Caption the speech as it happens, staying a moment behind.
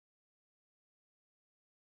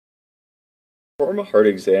For my heart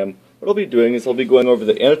exam, what I'll be doing is I'll be going over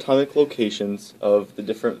the anatomic locations of the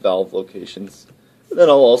different valve locations. And then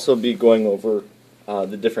I'll also be going over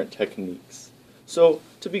the different techniques. So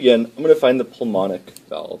to begin, I'm going to find the pulmonic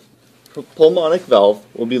valve. Pulmonic valve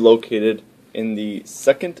will be located in the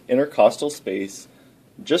second intercostal space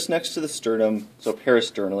just next to the sternum, so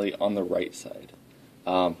peristernally on the right side.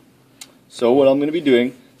 So what I'm going to be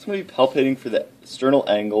doing is I'm going to be palpating for the sternal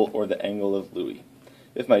angle or the angle of Louis.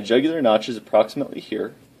 If my jugular notch is approximately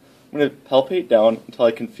here, I'm going to palpate down until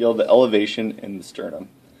I can feel the elevation in the sternum.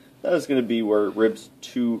 That is going to be where ribs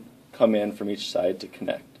 2 come in from each side to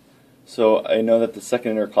connect. So I know that the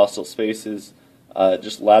second intercostal space is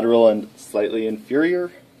just lateral and slightly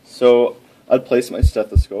inferior. So I'd place my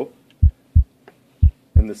stethoscope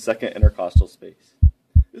in the second intercostal space.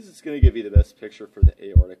 This is going to give you the best picture for the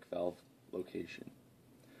aortic valve location.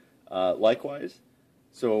 Likewise,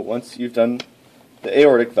 so once you've done the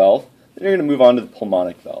aortic valve, then you're going to move on to the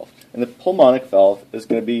pulmonic valve. And the pulmonic valve is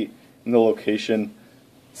going to be in the location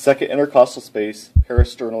second intercostal space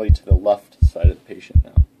peristernally to the left side of the patient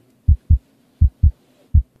now.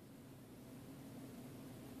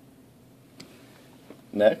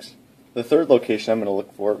 Next, the third location I'm going to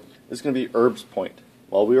look for is going to be Erb's point.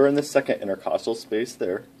 While we were in the second intercostal space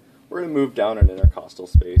there, we're going to move down an intercostal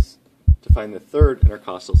space to find the third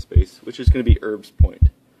intercostal space, which is going to be Erb's point.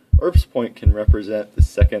 Erb's point can represent the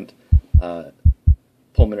second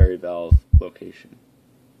pulmonary valve location.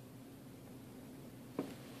 So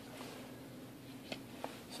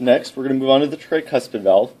next, we're going to move on to the tricuspid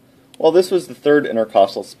valve. While this was the third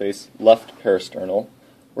intercostal space, left peristernal,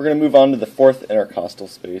 we're going to move on to the fourth intercostal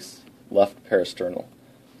space, left peristernal.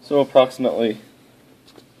 So approximately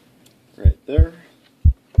right there.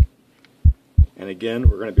 And again,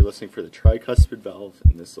 we're going to be listening for the tricuspid valve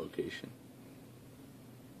in this location.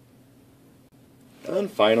 And then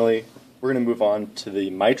finally, we're going to move on to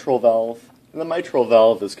the mitral valve. And the mitral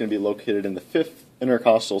valve is going to be located in the fifth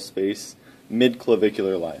intercostal space,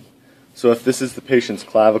 mid-clavicular line. So if this is the patient's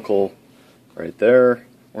clavicle right there,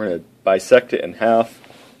 we're going to bisect it in half,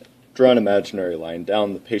 draw an imaginary line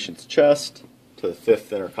down the patient's chest to the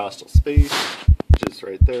fifth intercostal space, which is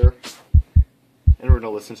right there, and we're going to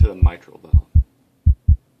listen to the mitral valve.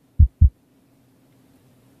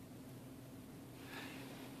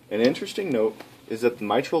 An interesting note is that the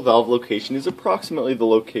mitral valve location is approximately the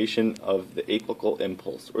location of the apical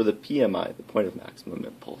impulse, or the PMI, the point of maximum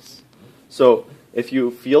impulse. So if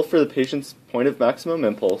you feel for the patient's point of maximum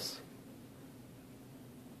impulse,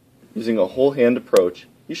 using a whole hand approach,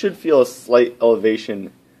 you should feel a slight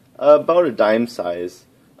elevation, about a dime size,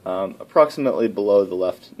 approximately below the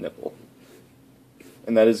left nipple.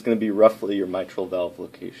 And that is going to be roughly your mitral valve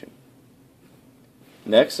location.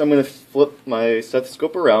 Next, I'm going to flip my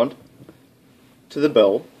stethoscope around to the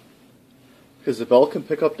bell, because the bell can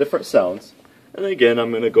pick up different sounds. And again,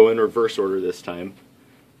 I'm going to go in reverse order this time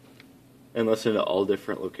and listen to all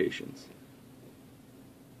different locations.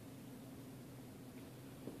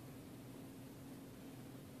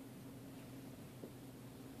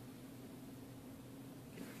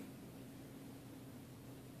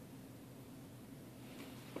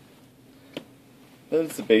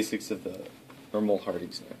 That's the basics of the normal heart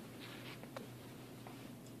exam.